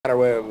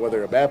matter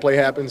whether a bad play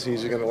happens,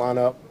 he's just going to line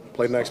up,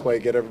 play the next play,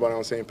 get everybody on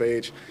the same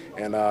page,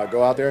 and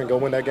go out there and go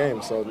win that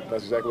game. So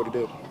that's exactly what he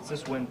did. Does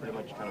this win pretty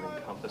much kind of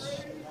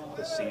encompass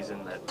the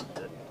season that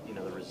the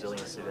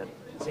resiliency that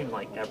it seems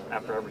like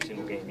after every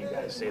single game you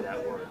guys say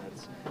that word?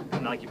 It's kind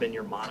of like you've been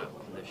your motto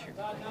this year.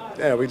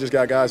 Yeah, we just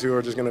got guys who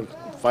are just going to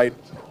fight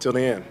till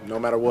the end, no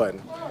matter what.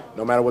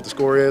 No matter what the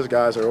score is,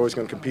 guys are always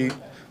going to compete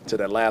to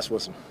that last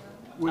whistle.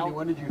 Whitney,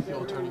 when did you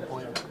feel a turning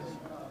point?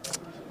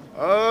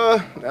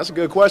 That's a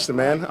good question,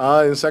 man.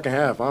 In the second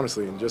half,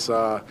 honestly, just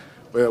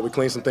we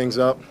cleaned some things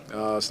up,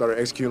 started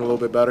executing a little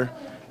bit better,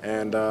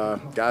 and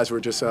guys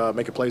were just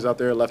making plays out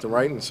there left and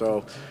right, and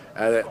so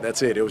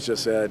that's it. It was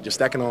just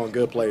stacking on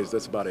good plays.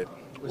 That's about it.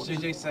 Was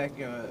J.J. sack,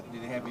 did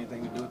it have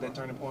anything to do with that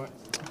turning point?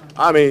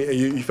 I mean,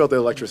 you felt the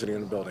electricity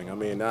in the building. I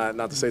mean,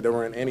 not to say there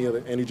weren't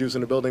any juice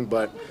in the building,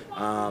 but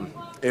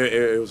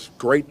it was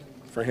great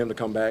for him to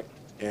come back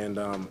and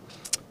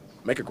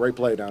make a great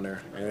play down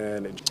there.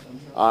 And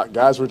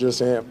guys were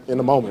just in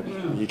the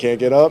moment. You can't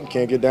get up,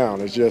 can't get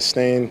down. It's just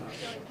staying,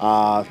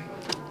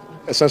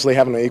 essentially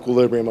having an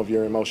equilibrium of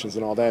your emotions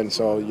and all that. And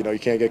so, you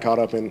can't get caught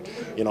up in,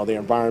 the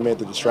environment,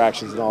 the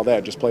distractions and all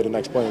that. Just play the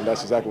next play, and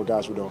that's exactly what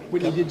guys were doing.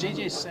 Whitney, did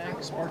J.J.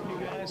 sack spark you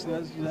guys?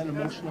 Was that an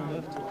emotional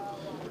lift?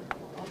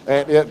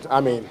 And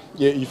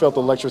you felt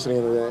the electricity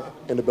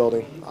in the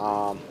building.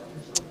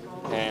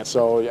 And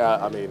so,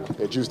 yeah,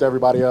 it juiced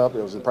everybody up.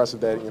 It was impressive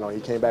that, he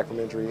came back from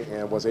injury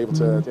and was able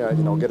to,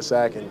 get a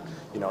sack. And,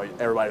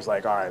 everybody's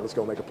like, all right, let's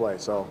go make a play.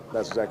 So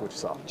that's exactly what you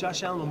saw.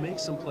 Josh Allen will make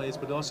some plays,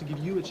 but also give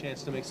you a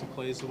chance to make some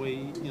plays the way,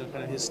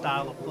 kind of his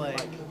style of play.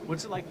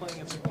 What's it like playing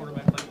against a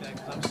quarterback like that?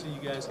 Because obviously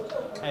you guys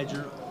had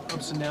your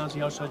ups and downs.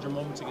 You also had your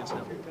moments against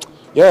him.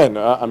 Yeah,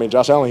 and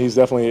Josh Allen, he's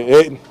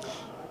definitely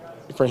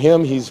for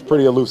him, he's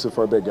pretty elusive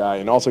for a big guy,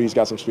 and also he's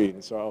got some speed.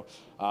 And so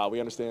we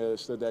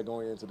understood that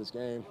going into this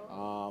game.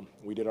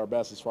 We did our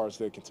best as far as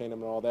to contain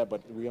him and all that,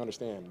 but we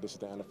understand this is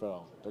the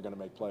NFL. They're going to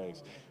make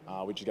plays.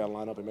 We just got to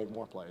line up and make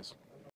more plays.